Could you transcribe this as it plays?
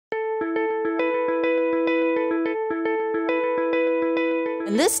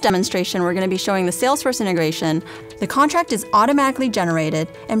In this demonstration, we're going to be showing the Salesforce integration. The contract is automatically generated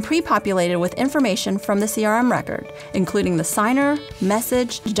and pre-populated with information from the CRM record, including the signer,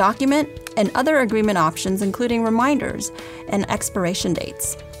 message, document, and other agreement options, including reminders and expiration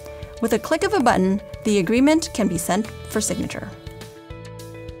dates. With a click of a button, the agreement can be sent for signature.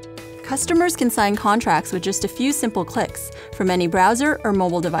 Customers can sign contracts with just a few simple clicks from any browser or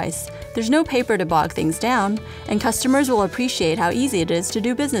mobile device. There's no paper to bog things down, and customers will appreciate how easy it is to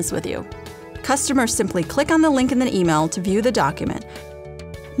do business with you. Customers simply click on the link in the email to view the document.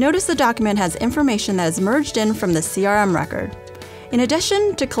 Notice the document has information that is merged in from the CRM record. In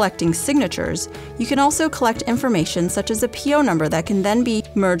addition to collecting signatures, you can also collect information such as a PO number that can then be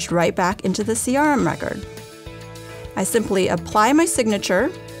merged right back into the CRM record. I simply apply my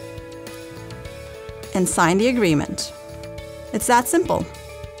signature and sign the agreement. It's that simple.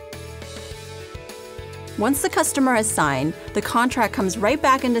 Once the customer has signed, the contract comes right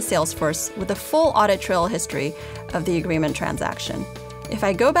back into Salesforce with a full audit trail history of the agreement transaction. If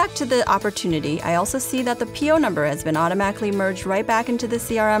I go back to the opportunity, I also see that the PO number has been automatically merged right back into the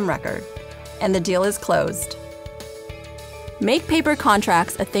CRM record, and the deal is closed. Make paper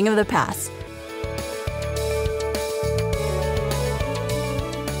contracts a thing of the past.